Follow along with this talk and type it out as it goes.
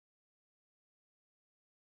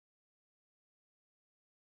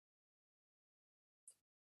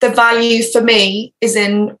the value for me is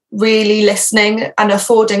in really listening and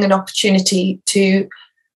affording an opportunity to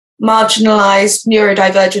marginalised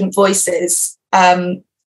neurodivergent voices,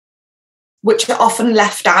 which are often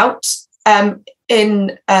left out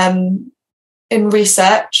in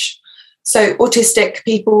research. So autistic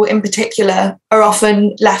people in particular are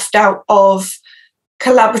often left out of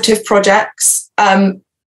collaborative projects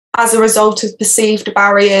as a result of perceived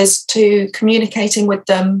barriers to communicating with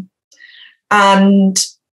them and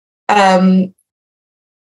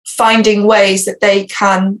finding ways that they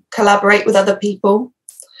can collaborate with other people.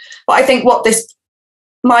 But I think what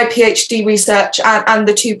my PhD research and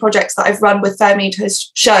the 2 projects that I've run with Fairmead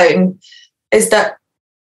has shown is that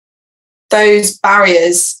those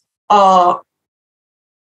barriers are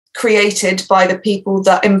created by the people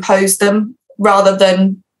that impose them rather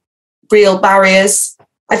than real barriers.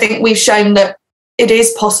 I think we've shown that it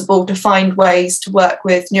is possible to find ways to work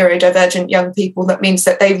with neurodivergent young people that means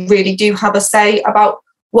that they really do have a say about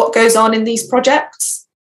what goes on in these projects.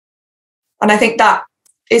 And I think that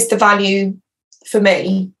is the value for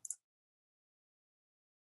me.